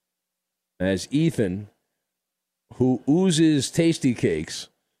 As Ethan, who oozes tasty cakes,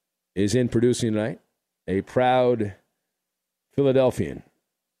 is in producing tonight, a proud Philadelphian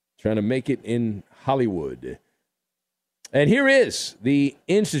trying to make it in Hollywood. And here is the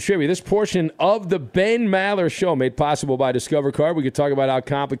Instant Trivia. This portion of the Ben Maller Show made possible by Discover Card. We could talk about how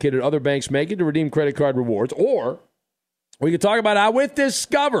complicated other banks make it to redeem credit card rewards, or we could talk about how with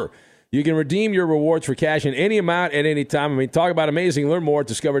Discover you can redeem your rewards for cash in any amount at any time. I mean, talk about amazing. Learn more at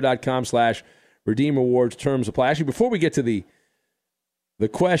discover.com/redeem rewards. Terms apply. Actually, before we get to the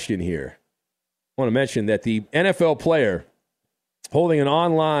question here, I want to mention that the NFL player holding an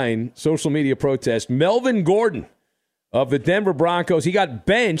online social media protest, Melvin Gordon of the Denver Broncos, he got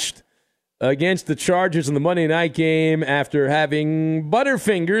benched against the Chargers in the Monday night game after having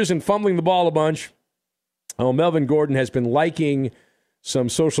butterfingers and fumbling the ball a bunch. Oh, Melvin Gordon has been liking some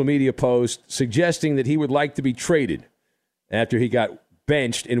social media posts suggesting that he would like to be traded after he got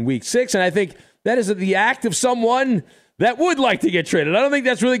benched in Week 6. And I think that is the act of someone that would like to get traded. I don't think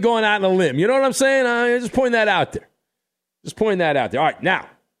that's really going out on a limb. You know what I'm saying? Just pointing that out there. All right, now,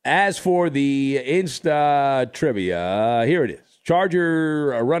 as for the Insta Trivia, here it is. Charger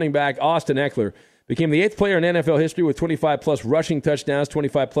running back Austin Eckler became the 8th player in NFL history with 25-plus rushing touchdowns,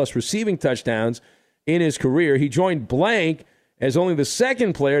 25-plus receiving touchdowns in his career. He joined blank as only the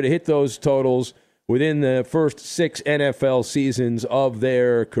 2nd player to hit those totals within the first 6 NFL seasons of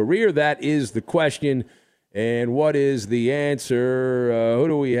their career. That is the question. And what is the answer? Who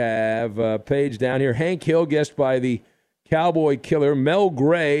do we have? Page down here. Hank Hill, guessed by the Cowboy Killer. Mel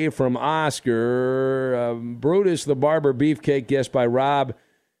Gray from Oscar. Brutus the Barber Beefcake, guessed by Rob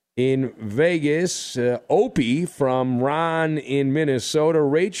in Vegas. Opie from Ron in Minnesota.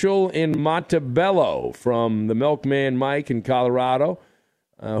 Rachel in Montebello from the Milkman Mike in Colorado.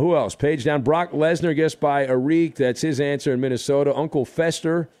 Who else? Page down. Brock Lesnar, guessed by Arik. That's his answer in Minnesota. Uncle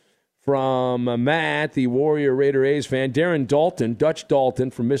Fester from Matt, the Warrior Raider A's fan. Darren Dalton, Dutch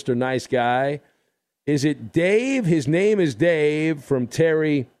Dalton from Mr. Nice Guy. Is it Dave? His name is Dave from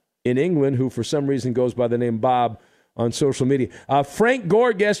Terry in England, who for some reason goes by the name Bob on social media. Frank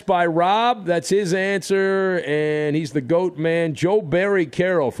Gore, guessed by Rob. That's his answer, and he's the GOAT man. Joe Barry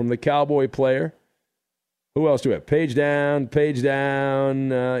Carroll from the Cowboy Player. Who else do we have? Page down.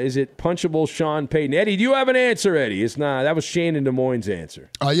 Is it Punchable Sean Payton? Eddie, do you have an answer, Eddie? It's not. That was Shane in Des Moines' answer.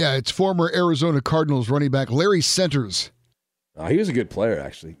 Yeah, it's former Arizona Cardinals running back Larry Centers. He was a good player,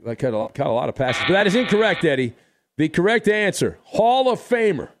 actually. Caught a lot of passes. But that is incorrect, Eddie. The correct answer, Hall of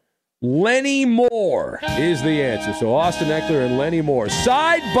Famer Lenny Moore is the answer. So Austin Eckler and Lenny Moore,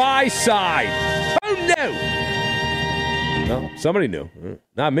 side by side. Oh, no. No, somebody knew.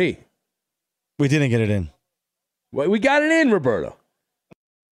 Not me. We didn't get it in. Well, we got it in, Roberto.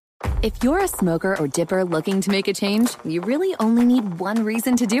 If you're a smoker or dipper looking to make a change, you really only need one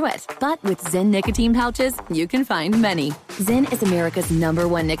reason to do it. But with Zyn nicotine pouches, you can find many. Zyn is America's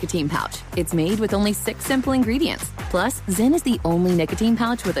 #1 nicotine pouch. It's made with only 6 simple ingredients. Plus, Zyn is the only nicotine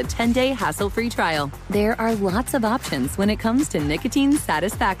pouch with a 10-day hassle-free trial. There are lots of options when it comes to nicotine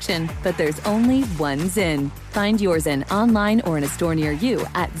satisfaction, but there's only one Zyn. Find your Zyn online or in a store near you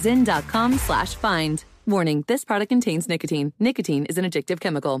at zyn.com/find. Warning, this product contains nicotine. Nicotine is an addictive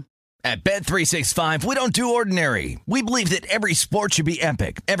chemical. At Bet365, we don't do ordinary. We believe that every sport should be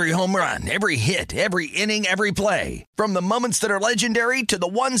epic. Every home run, every hit, every inning, every play. From the moments that are legendary to the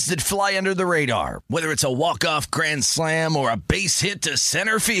ones that fly under the radar. Whether it's a walk-off grand slam or a base hit to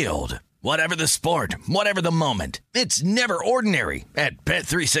center field. Whatever the sport, whatever the moment. It's never ordinary at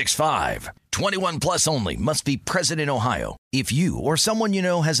Bet365. 21 plus only. Must be present in Ohio. If you or someone you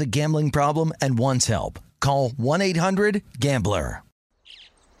know has a gambling problem and wants help, call 1-800-GAMBLER.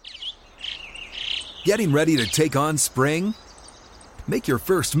 Getting ready to take on spring? Make your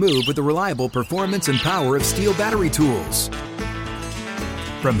first move with the reliable performance and power of Steel battery tools.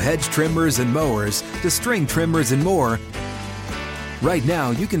 From hedge trimmers and mowers to string trimmers and more, right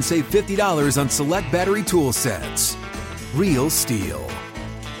now you can save $50 on select battery tool sets. Real Steel.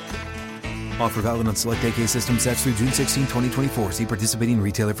 Offer valid on select AK system sets through June 16, 2024. See participating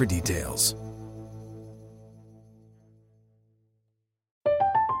retailer for details.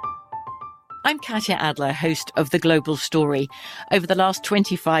 I'm Katya Adler, host of The Global Story. Over the last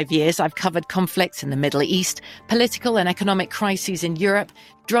 25 years, I've covered conflicts in the Middle East, political and economic crises in Europe,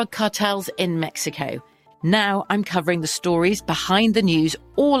 drug cartels in Mexico. Now I'm covering the stories behind the news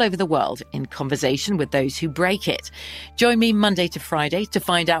all over the world in conversation with those who break it. Join me Monday to Friday to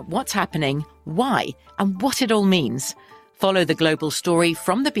find out what's happening, why, and what it all means. Follow The Global Story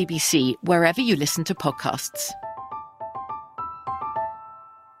from the BBC wherever you listen to podcasts.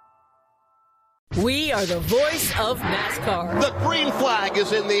 We are the voice of NASCAR. The green flag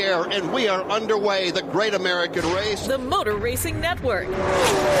is in the air, and we are underway. The Great American Race. The Motor Racing Network.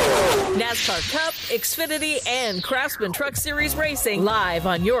 NASCAR Cup, Xfinity, and Craftsman Truck Series Racing live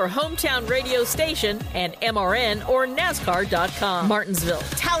on your hometown radio station and MRN or NASCAR.com. Martinsville,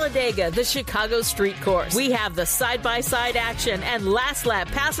 Talladega, the Chicago Street Course. We have the side-by-side action and last lap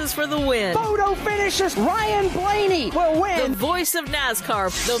passes for the win. Photo finishes. Ryan Blaney will win. The voice of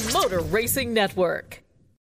NASCAR, the Motor Racing Network.